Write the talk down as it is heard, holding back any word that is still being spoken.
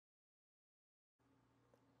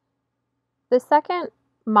The second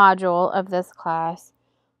module of this class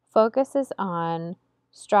focuses on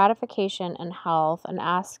stratification and health and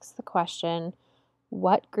asks the question,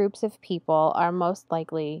 what groups of people are most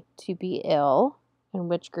likely to be ill and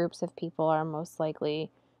which groups of people are most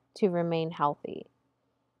likely to remain healthy?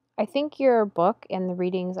 I think your book and the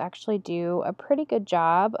readings actually do a pretty good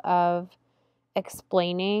job of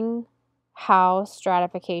explaining how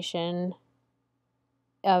stratification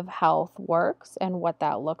of health works and what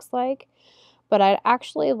that looks like. But I'd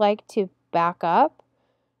actually like to back up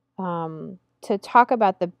to talk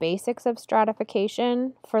about the basics of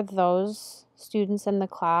stratification for those students in the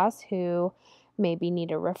class who maybe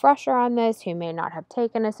need a refresher on this, who may not have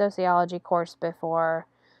taken a sociology course before.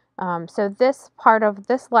 So this part of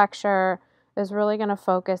this lecture is really going to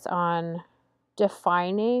focus on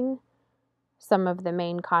defining some of the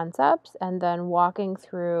main concepts and then walking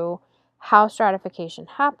through how stratification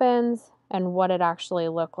happens and what it actually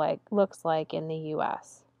looks like in the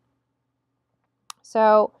US.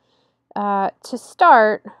 So to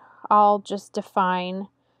start, I'll just define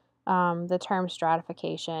the term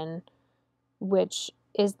stratification, which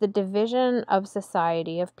is the division of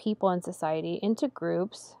society, of people in society, into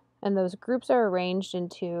groups, and those groups are arranged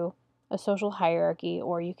into a social hierarchy,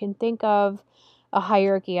 or you can think of a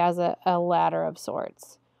hierarchy as a ladder of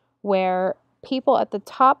sorts, where people at the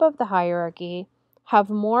top of the hierarchy have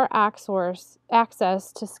more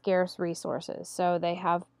access to scarce resources. So they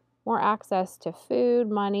have more access to food,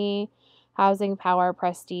 money, housing, power,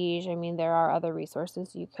 prestige. I mean, there are other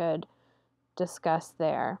resources you could discuss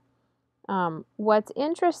there. What's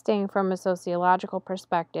interesting from a sociological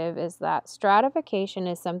perspective is that stratification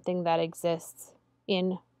is something that exists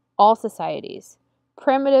in all societies.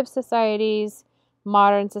 Primitive societies,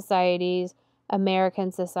 modern societies,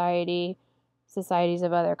 American society, societies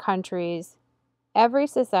of other countries. Every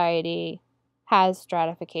society has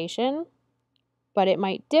stratification, but it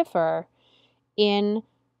might differ in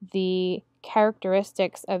the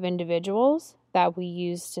characteristics of individuals that we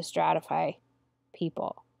use to stratify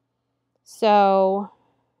people. So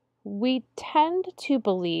we tend to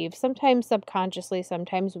believe, sometimes subconsciously,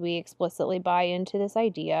 sometimes we explicitly buy into this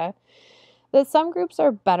idea that some groups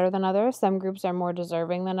are better than others, some groups are more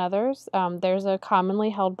deserving than others. There's a commonly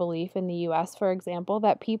held belief in the US, for example,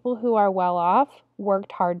 that people who are well off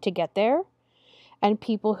worked hard to get there, and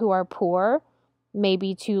people who are poor may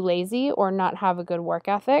be too lazy or not have a good work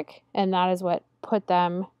ethic, and that is what put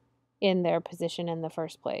them in their position in the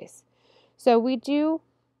first place. So we do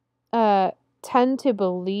tend to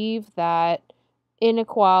believe that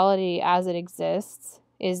inequality as it exists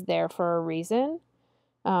is there for a reason.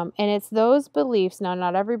 And it's those beliefs, now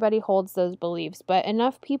not everybody holds those beliefs, but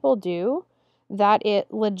enough people do, that it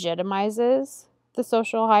legitimizes the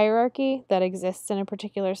social hierarchy that exists in a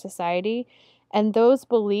particular society. And those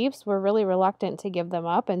beliefs were really reluctant to give them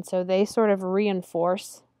up, and so they sort of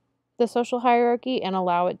reinforce the social hierarchy and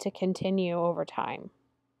allow it to continue over time.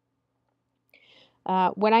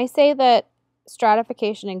 When I say that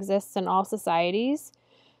stratification exists in all societies,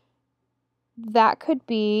 that could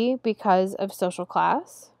be because of social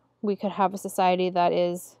class. We could have a society that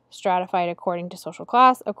is stratified according to social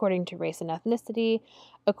class, according to race and ethnicity,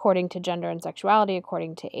 according to gender and sexuality,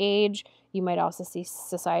 according to age. You might also see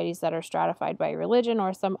societies that are stratified by religion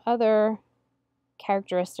or some other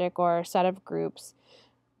characteristic or set of groups.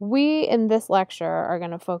 We, in this lecture, are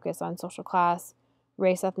going to focus on social class,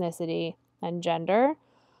 race, ethnicity, and gender,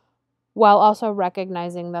 while also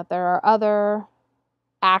recognizing that there are other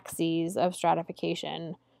axes of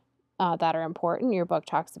stratification that are important. Your book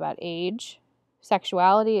talks about age.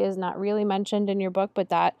 Sexuality is not really mentioned in your book, but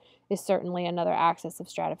that is certainly another axis of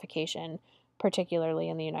stratification, particularly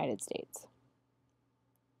in the United States.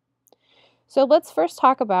 So let's first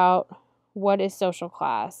talk about what is social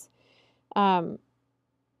class.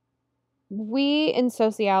 We in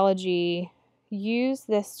sociology use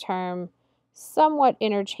this term somewhat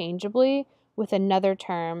interchangeably with another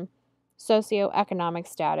term, socioeconomic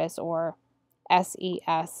status, or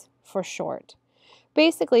SES for short.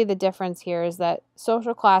 Basically, the difference here is that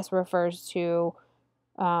social class refers to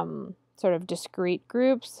sort of discrete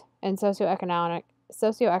groups, and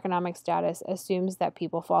socioeconomic status assumes that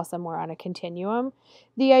people fall somewhere on a continuum.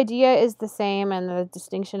 The idea is the same, and the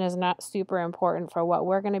distinction is not super important for what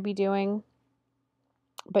we're going to be doing,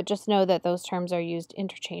 but just know that those terms are used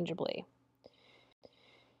interchangeably.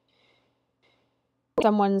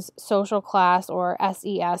 Someone's social class, or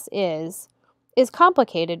SES, is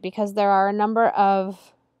complicated because there are a number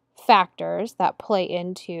of factors that play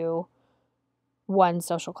into one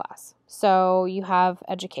social class. So you have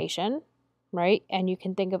education, right? And you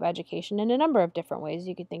can think of education in a number of different ways.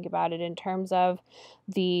 You could think about it in terms of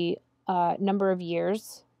the number of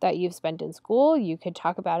years that you've spent in school. You could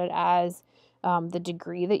talk about it as the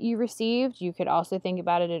degree that you received. You could also think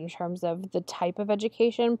about it in terms of the type of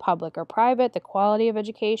education, public or private, the quality of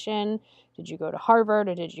education. Did you go to Harvard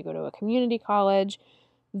or did you go to a community college?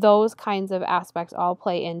 Those kinds of aspects all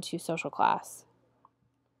play into social class.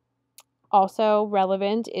 Also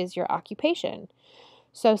relevant is your occupation.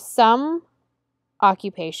 So some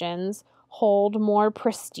occupations hold more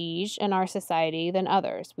prestige in our society than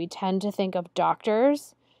others. We tend to think of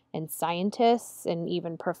doctors and scientists and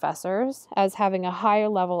even professors as having a higher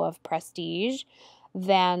level of prestige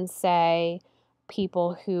than, say,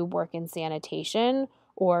 people who work in sanitation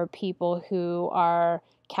or people who are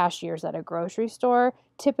cashiers at a grocery store.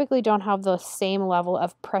 Typically don't have the same level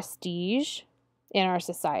of prestige in our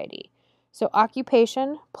society. So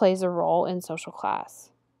occupation plays a role in social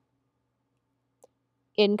class.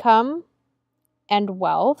 Income and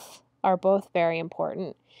wealth are both very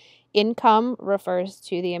important. Income refers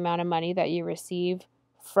to the amount of money that you receive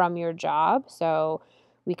from your job. So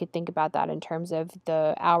we could think about that in terms of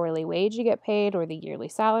the hourly wage you get paid or the yearly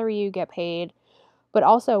salary you get paid. But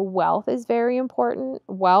also wealth is very important.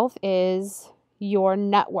 Wealth is your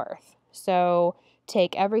net worth. So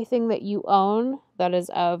take everything that you own that is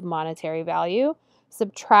of monetary value,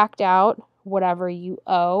 subtract out whatever you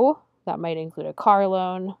owe. That might include a car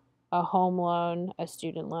loan, a home loan, a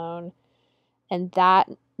student loan, and that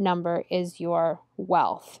number is your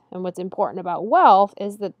wealth. And what's important about wealth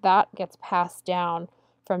is that that gets passed down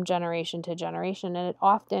from generation to generation, and it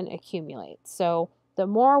often accumulates. So the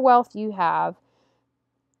more wealth you have,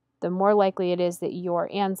 the more likely it is that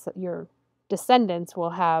your descendants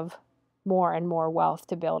will have more and more wealth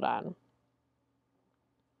to build on.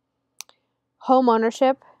 Home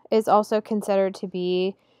ownership is also considered to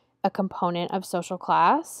be a component of social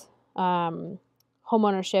class. Home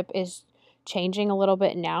ownership is changing a little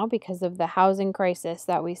bit now because of the housing crisis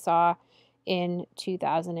that we saw in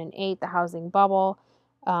 2008, the housing bubble.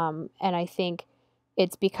 And I think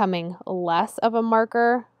it's becoming less of a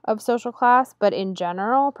marker of social class, but in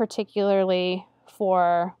general, particularly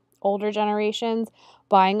for older generations,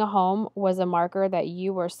 buying a home was a marker that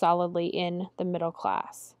you were solidly in the middle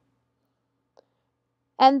class.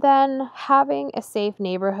 And then having a safe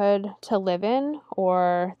neighborhood to live in,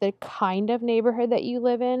 or the kind of neighborhood that you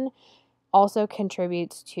live in, also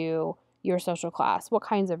contributes to your social class. What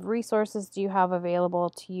kinds of resources do you have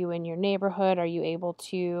available to you in your neighborhood? Are you able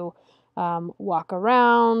to walk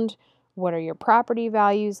around? What are your property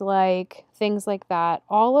values like? Things like that.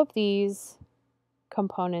 All of these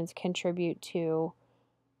components contribute to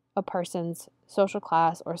a person's social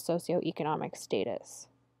class or socioeconomic status.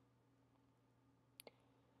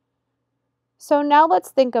 So now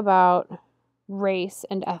let's think about race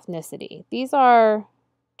and ethnicity. These are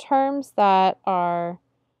terms that are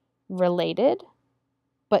related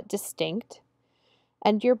but distinct,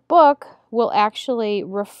 and your book will actually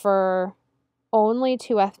refer only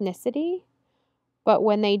to ethnicity, but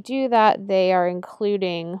when they do that, they are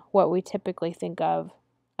including what we typically think of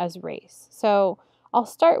as race. So I'll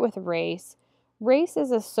start with race. Race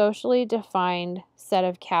is a socially defined set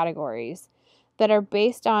of categories that are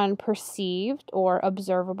based on perceived or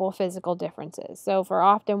observable physical differences. So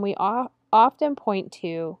we often point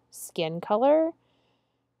to skin color,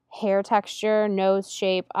 hair texture, nose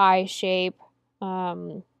shape, eye shape,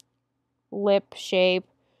 lip shape,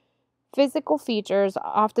 physical features,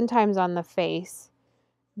 oftentimes on the face,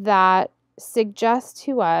 that suggest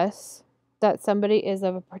to us that somebody is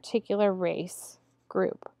of a particular race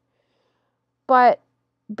group. But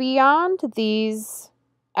beyond these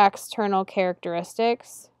external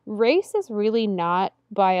characteristics, race is really not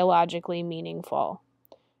biologically meaningful.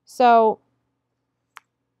 So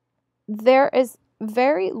there is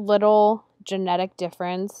very little genetic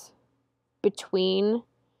difference between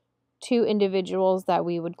two individuals that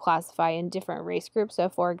we would classify in different race groups. So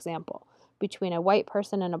for example, between a white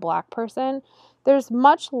person and a black person, there's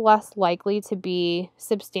much less likely to be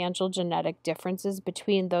substantial genetic differences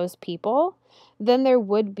between those people than there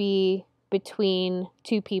would be between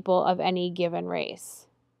two people of any given race.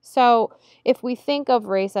 So if we think of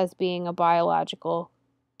race as being a biological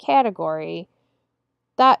category,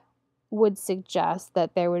 that would suggest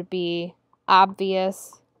that there would be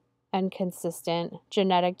obvious and consistent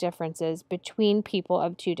genetic differences between people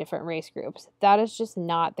of two different race groups. That is just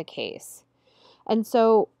not the case. And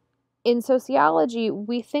so in sociology,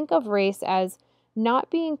 we think of race as not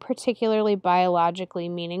being particularly biologically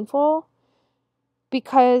meaningful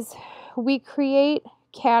because we create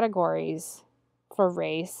categories for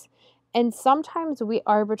race, and sometimes we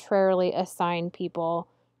arbitrarily assign people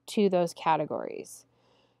to those categories.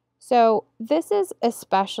 So this is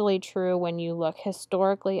especially true when you look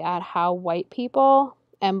historically at how white people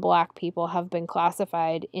and Black people have been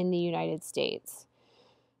classified in the United States.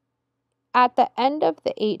 At the end of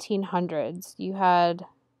the 1800s, you had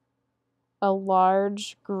a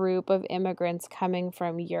large group of immigrants coming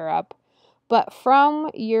from Europe, but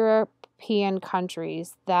from European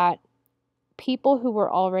countries that people who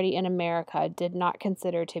were already in America did not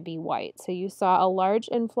consider to be white. So you saw a large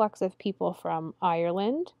influx of people from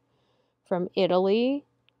Ireland, from Italy,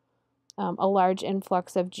 a large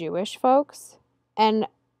influx of Jewish folks. And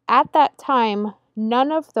at that time,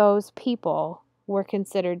 none of those people were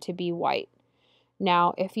considered to be white.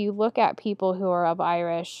 Now, if you look at people who are of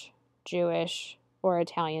Irish, Jewish, or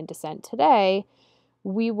Italian descent today,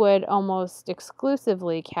 we would almost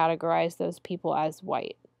exclusively categorize those people as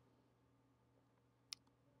white.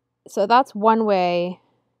 So that's one way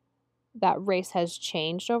that race has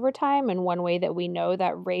changed over time, and one way that we know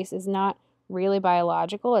that race is not really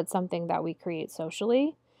biological. It's something that we create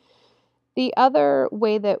socially. The other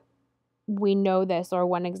way that we know this, or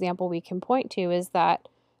one example we can point to, is that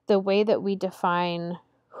the way that we define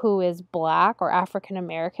who is Black or African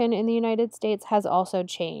American in the United States has also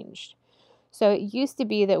changed. So it used to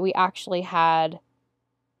be that we actually had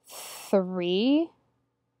 3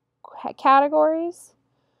 categories,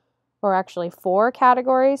 or actually 4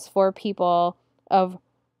 categories for people of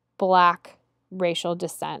Black racial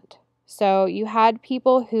descent. So you had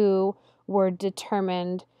people who were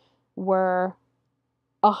determined were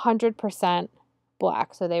 100%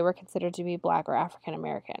 Black, so they were considered to be Black or African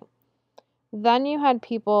American. Then you had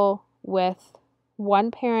people with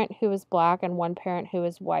one parent who was Black and one parent who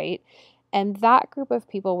was white, and that group of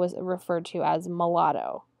people was referred to as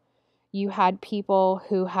mulatto. You had people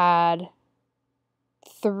who had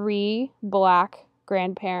 3 Black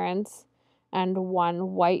grandparents and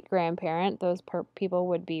 1 white grandparent. Those people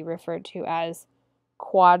would be referred to as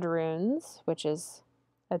quadroons, which is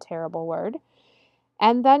a terrible word.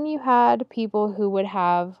 And then you had people who would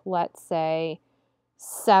have, let's say,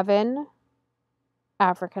 7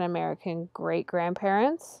 African American great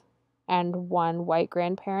grandparents and 1 white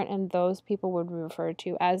grandparent, and those people would be referred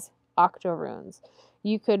to as octoroons.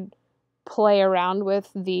 You could play around with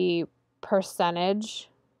the percentage.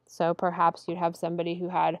 So perhaps you'd have somebody who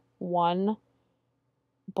had 1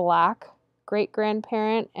 Black great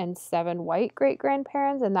grandparent and 7 white great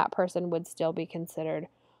grandparents, and that person would still be considered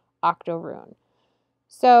octoroon.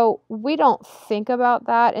 So we don't think about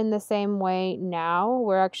that in the same way now.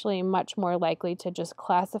 We're actually much more likely to just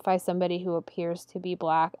classify somebody who appears to be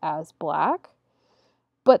Black as Black.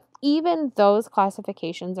 But even those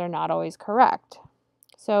classifications are not always correct.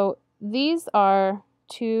 So these are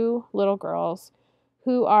 2 little girls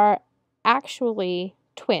who are actually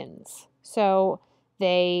twins. So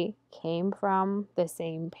they came from the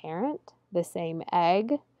same parent, the same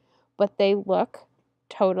egg, but they look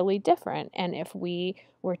totally different. And if we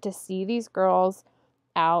were to see these girls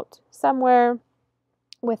out somewhere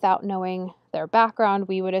without knowing their background,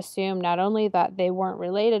 we would assume not only that they weren't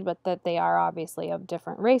related, but that they are obviously of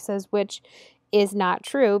different races, which is not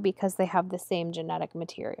true because they have the same genetic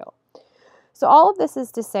material. So all of this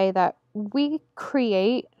is to say that we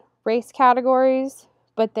create race categories,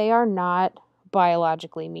 but they are not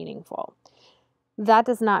biologically meaningful. That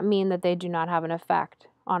does not mean that they do not have an effect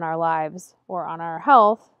on our lives or on our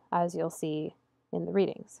health, as you'll see in the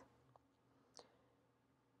readings.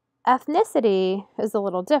 Ethnicity is a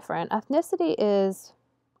little different. Ethnicity is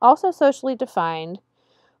also socially defined,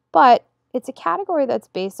 but it's a category that's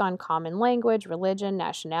based on common language, religion,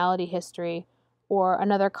 nationality, history, or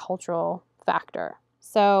another cultural factor.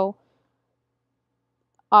 So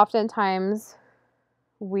oftentimes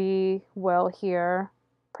we will hear,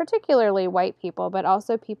 particularly white people, but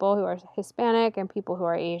also people who are Hispanic and people who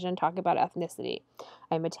are Asian, talk about ethnicity.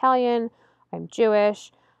 I'm Italian, I'm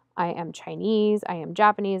Jewish, I am Chinese, I am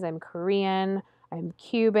Japanese, I'm Korean, I'm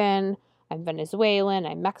Cuban, I'm Venezuelan,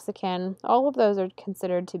 I'm Mexican. All of those are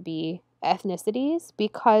considered to be ethnicities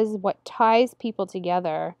because what ties people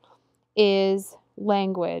together is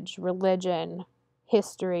language, religion,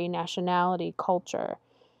 history, nationality, culture,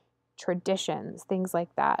 traditions, things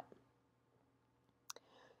like that.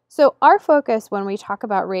 So our focus when we talk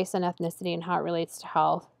about race and ethnicity and how it relates to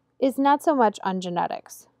health is not so much on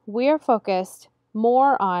genetics. We are focused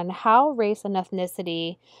more on how race and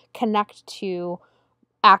ethnicity connect to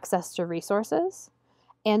access to resources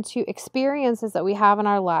and to experiences that we have in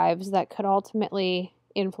our lives that could ultimately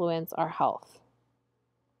influence our health.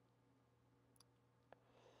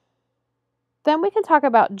 Then we can talk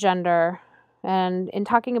about gender, and in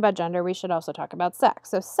talking about gender, we should also talk about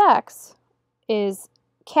sex. So sex is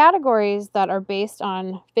categories that are based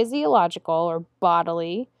on physiological or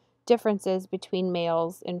bodily differences between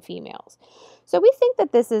males and females. So we think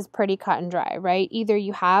that this is pretty cut and dry, right? Either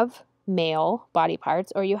you have male body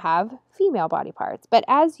parts or you have female body parts. But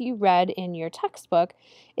as you read in your textbook,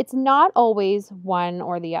 it's not always one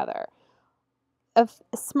or the other. A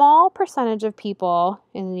small percentage of people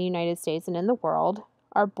in the United States and in the world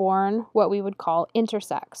are born what we would call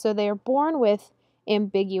intersex. So they are born with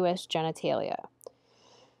ambiguous genitalia.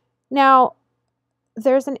 Now,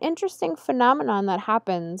 there's an interesting phenomenon that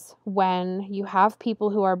happens when you have people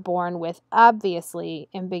who are born with obviously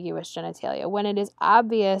ambiguous genitalia, when it is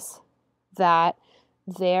obvious that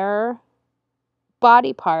their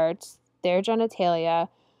body parts, their genitalia,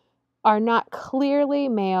 are not clearly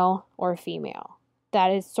male or female.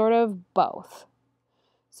 That is sort of both.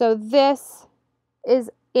 So this is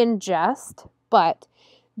in jest, but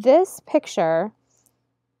this picture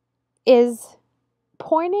is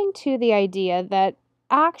pointing to the idea that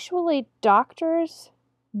actually doctors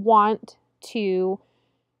want to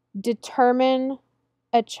determine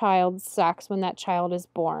a child's sex when that child is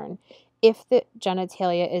born if the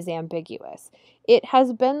genitalia is ambiguous. It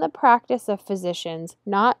has been the practice of physicians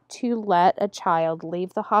not to let a child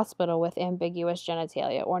leave the hospital with ambiguous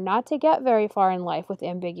genitalia or not to get very far in life with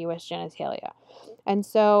ambiguous genitalia. And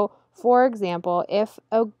so, for example, if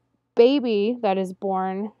a baby that is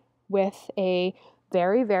born with a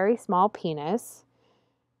very, very small penis,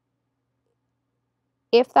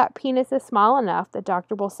 if that penis is small enough, the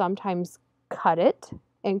doctor will sometimes cut it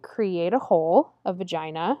and create a hole, a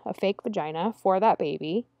vagina, a fake vagina for that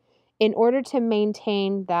baby in order to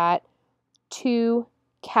maintain that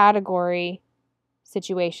two-category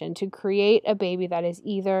situation, to create a baby that is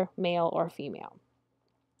either male or female.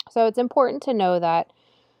 So it's important to know that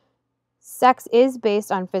sex is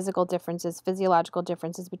based on physical differences, physiological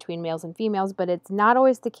differences between males and females, but it's not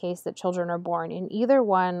always the case that children are born in either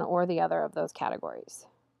one or the other of those categories.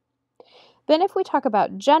 Then if we talk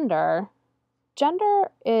about gender,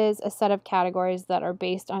 gender is a set of categories that are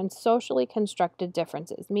based on socially constructed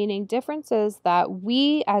differences, meaning differences that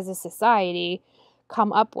we as a society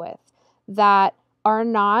come up with that are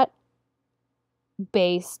not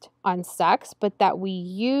based on sex, but that we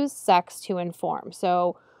use sex to inform.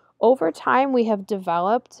 So over time, we have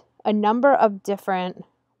developed a number of different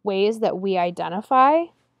ways that we identify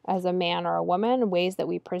as a man or a woman, ways that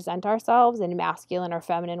we present ourselves in masculine or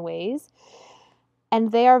feminine ways.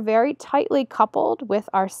 And they are very tightly coupled with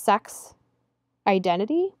our sex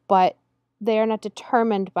identity, but they are not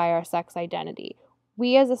determined by our sex identity.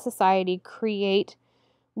 We as a society create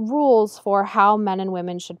rules for how men and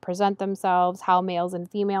women should present themselves, how males and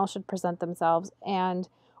females should present themselves, and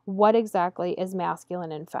what exactly is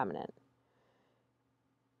masculine and feminine.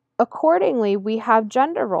 Accordingly, we have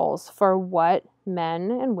gender roles for what men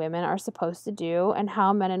and women are supposed to do and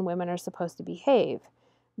how men and women are supposed to behave.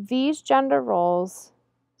 These gender roles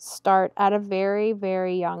start at a very,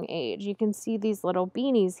 very young age. You can see these little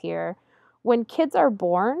beanies here. When kids are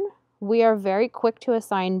born, we are very quick to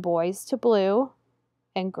assign boys to blue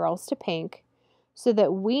and girls to pink so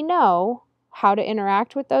that we know how to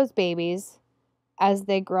interact with those babies as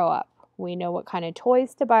they grow up. We know what kind of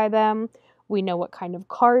toys to buy them. We know what kind of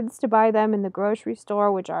cards to buy them in the grocery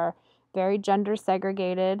store, which are very gender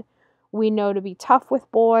segregated. We know to be tough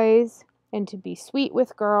with boys and to be sweet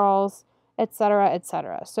with girls, etc.,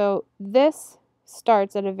 etc. So this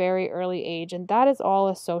starts at a very early age, and that is all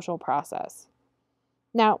a social process.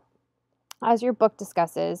 Now, as your book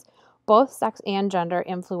discusses, both sex and gender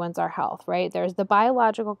influence our health, right? There's the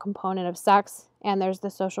biological component of sex and there's the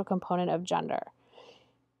social component of gender.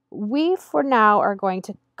 We, for now, are going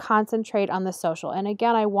to concentrate on the social. And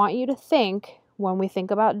again, I want you to think, when we think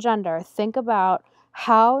about gender, think about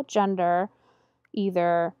how gender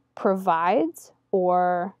either provides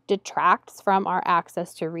or detracts from our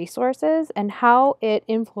access to resources and how it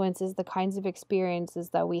influences the kinds of experiences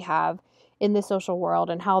that we have in the social world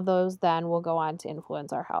and how those then will go on to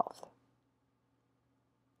influence our health.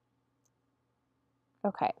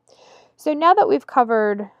 Okay, so now that we've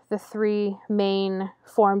covered the three main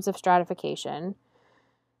forms of stratification,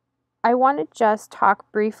 I want to just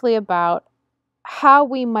talk briefly about how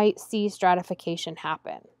we might see stratification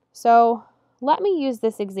happen. So let me use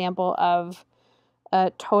this example of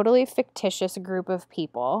a totally fictitious group of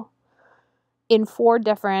people in 4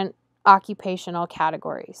 different occupational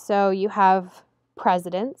categories. So you have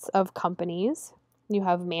presidents of companies, you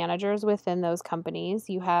have managers within those companies,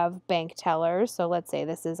 you have bank tellers, so let's say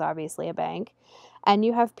this is obviously a bank, and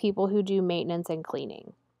you have people who do maintenance and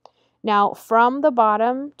cleaning. Now, from the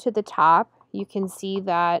bottom to the top, you can see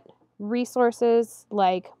that resources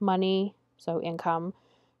like money, so income,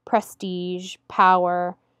 prestige,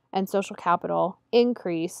 power, and social capital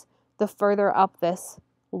increase the further up this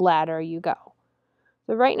ladder you go.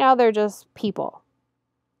 So right now they're just people.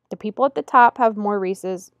 The people at the top have more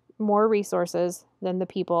resources than the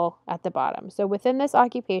people at the bottom. So within this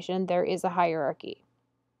occupation, there is a hierarchy.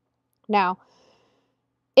 Now,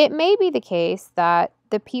 it may be the case that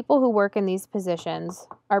the people who work in these positions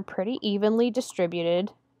are pretty evenly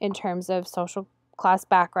distributed in terms of social class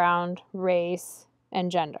background, race,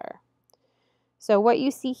 and gender. So what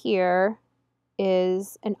you see here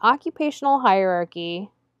is an occupational hierarchy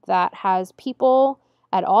that has people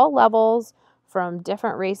at all levels from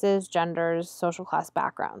different races, genders, social class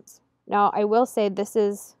backgrounds. Now, I will say this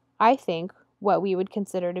is, I think, what we would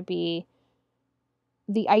consider to be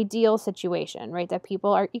the ideal situation, right? That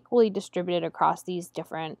people are equally distributed across these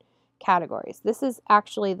different categories. This is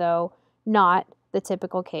actually, though, not the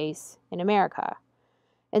typical case in America.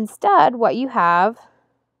 Instead, what you have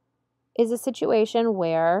is a situation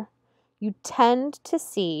where you tend to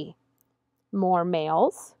see more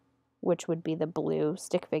males, which would be the blue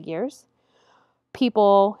stick figures,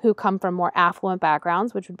 people who come from more affluent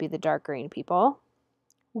backgrounds, which would be the dark green people,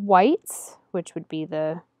 whites, which would be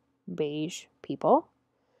the beige people.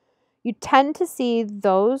 You tend to see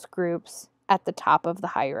those groups at the top of the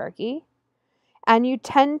hierarchy, and you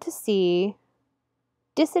tend to see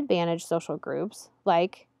disadvantaged social groups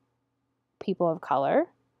like people of color,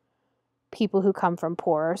 people who come from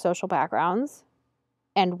poorer social backgrounds,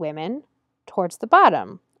 and women towards the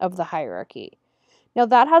bottom of the hierarchy. Now,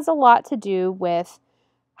 that has a lot to do with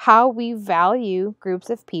how we value groups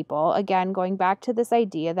of people. Again, going back to this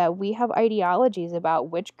idea that we have ideologies about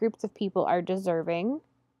which groups of people are deserving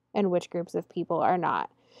and which groups of people are not.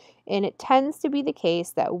 And it tends to be the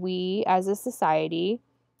case that we as a society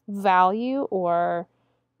value or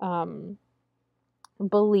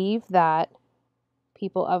believe that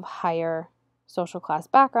people of higher social class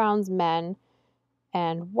backgrounds, men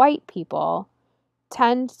and white people,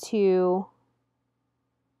 tend to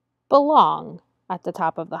belong at the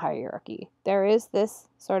top of the hierarchy. There is this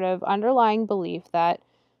sort of underlying belief that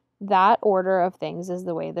that order of things is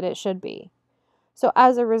the way that it should be. So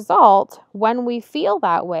as a result, when we feel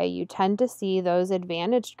that way, you tend to see those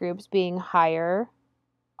advantaged groups being higher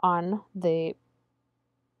on the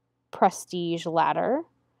prestige ladder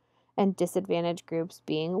and disadvantaged groups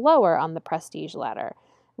being lower on the prestige ladder.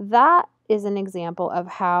 That is an example of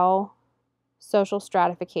how social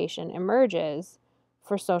stratification emerges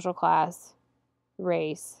for social class,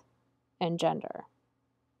 race, and gender.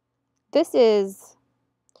 This is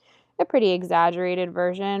a pretty exaggerated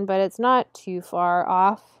version, but it's not too far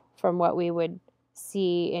off from what we would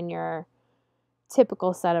see in your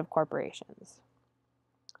typical set of corporations.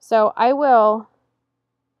 So I will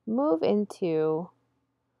move into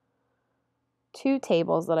two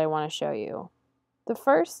tables that I want to show you. The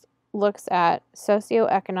first looks at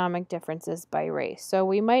socioeconomic differences by race. So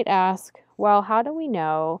we might ask, well, how do we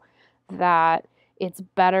know that it's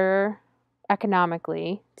better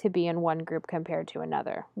economically to be in one group compared to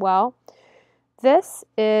another? Well, this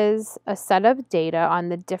is a set of data on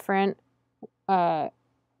the different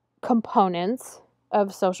components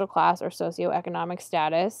of social class or socioeconomic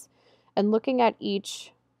status and looking at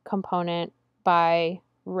each component by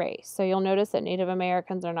race. So you'll notice that Native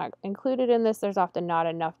Americans are not included in this. There's often not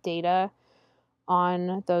enough data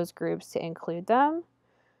on those groups to include them.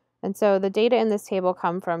 And so the data in this table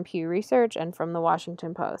come from Pew Research and from the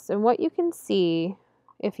Washington Post. And what you can see,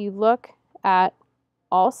 if you look at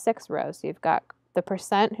all 6 rows, so you've got the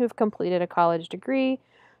percent who've completed a college degree,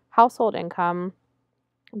 household income,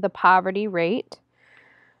 the poverty rate,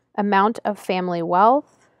 amount of family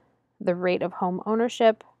wealth, the rate of home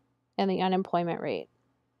ownership, and the unemployment rate.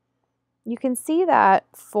 You can see that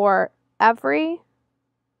for every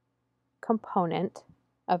component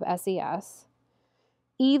of SES,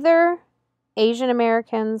 either Asian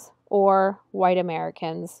Americans or white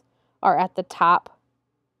Americans are at the top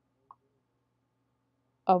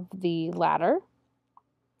of the ladder.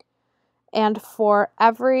 And for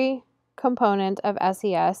every component of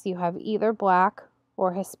SES, you have either Black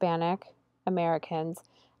or Hispanic Americans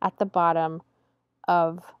at the bottom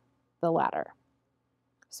of the ladder.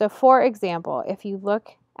 So for example, if you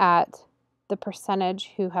look at the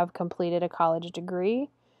percentage who have completed a college degree,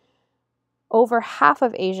 over half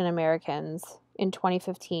of Asian Americans in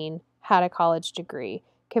 2015 had a college degree,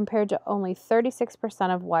 compared to only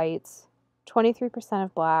 36% of whites, 23%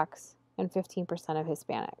 of Blacks, and 15% of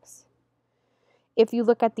Hispanics. If you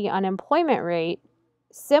look at the unemployment rate,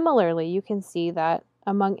 similarly, you can see that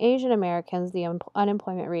among Asian Americans, the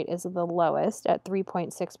unemployment rate is the lowest at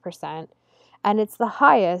 3.6%, and it's the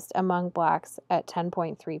highest among Blacks at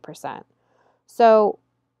 10.3%. So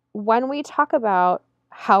when we talk about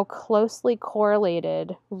how closely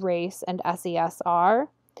correlated race and SES are,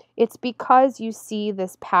 it's because you see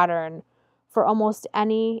this pattern for almost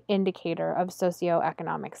any indicator of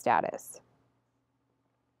socioeconomic status.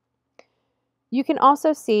 You can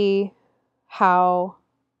also see how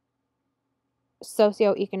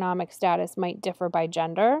socioeconomic status might differ by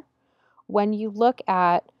gender when you look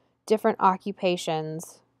at different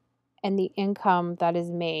occupations and the income that is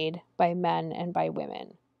made by men and by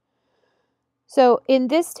women. So in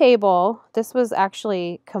this table, this was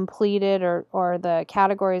actually completed or the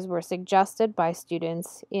categories were suggested by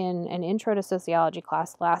students in an intro to sociology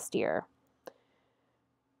class last year.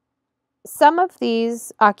 Some of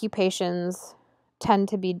these occupations tend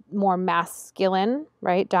to be more masculine,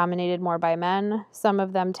 right? Dominated more by men. Some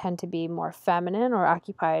of them tend to be more feminine or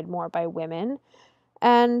occupied more by women.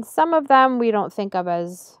 And some of them we don't think of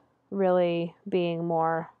as really being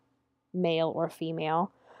more male or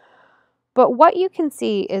female. But what you can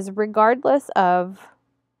see is regardless of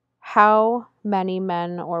how many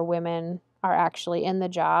men or women are actually in the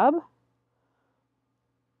job,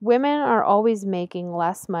 women are always making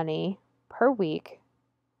less money per week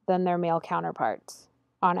than their male counterparts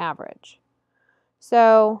on average.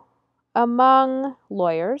 So among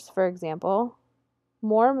lawyers, for example,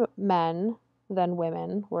 more men than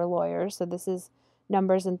women were lawyers. So this is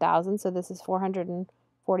numbers in thousands. So this is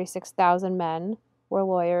 446,000 men were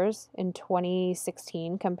lawyers in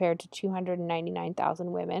 2016 compared to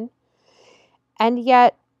 299,000 women. And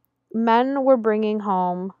yet men were bringing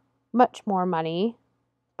home much more money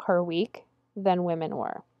per week than women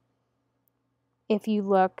were. If you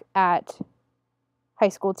look at high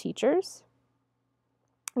school teachers,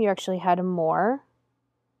 you actually had more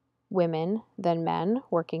women than men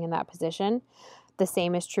working in that position. The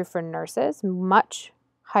same is true for nurses, much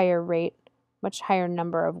higher rate, much higher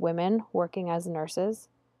number of women working as nurses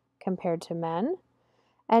compared to men.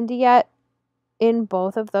 And yet, in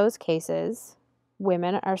both of those cases,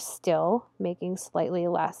 women are still making slightly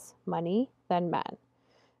less money than men.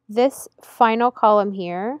 This final column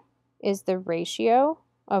here is the ratio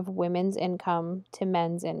of women's income to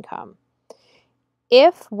men's income.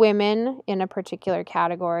 If women in a particular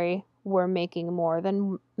category were making more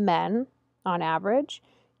than men on average,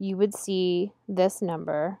 you would see this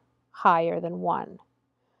number higher than 1.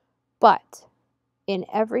 But in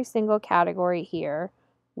every single category here,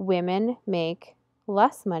 women make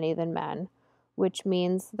less money than men, which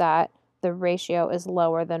means that the ratio is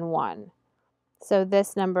lower than 1. So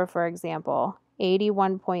this number, for example,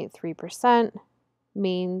 81.3%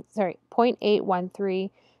 means, 0.813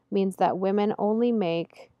 means that women only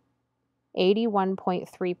make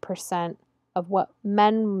 81.3% of what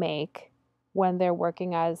men make when they're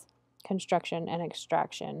working as construction and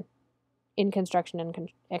extraction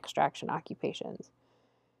occupations.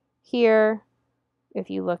 Here, if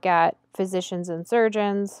you look at physicians and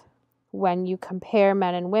surgeons, when you compare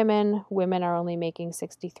men and women, women are only making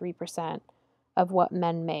 63% of what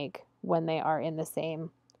men make when they are in the same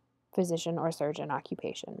physician or surgeon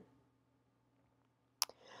occupation.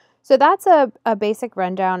 So that's a basic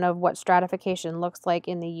rundown of what stratification looks like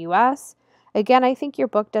in the US. Again, I think your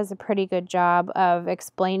book does a pretty good job of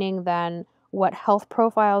explaining then what health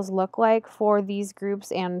profiles look like for these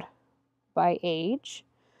groups and by age.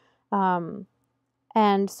 And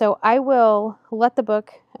so I will let the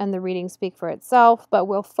book and the reading speak for itself, but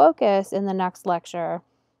we'll focus in the next lecture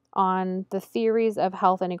on the theories of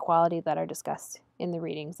health inequality that are discussed in the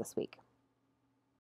readings this week.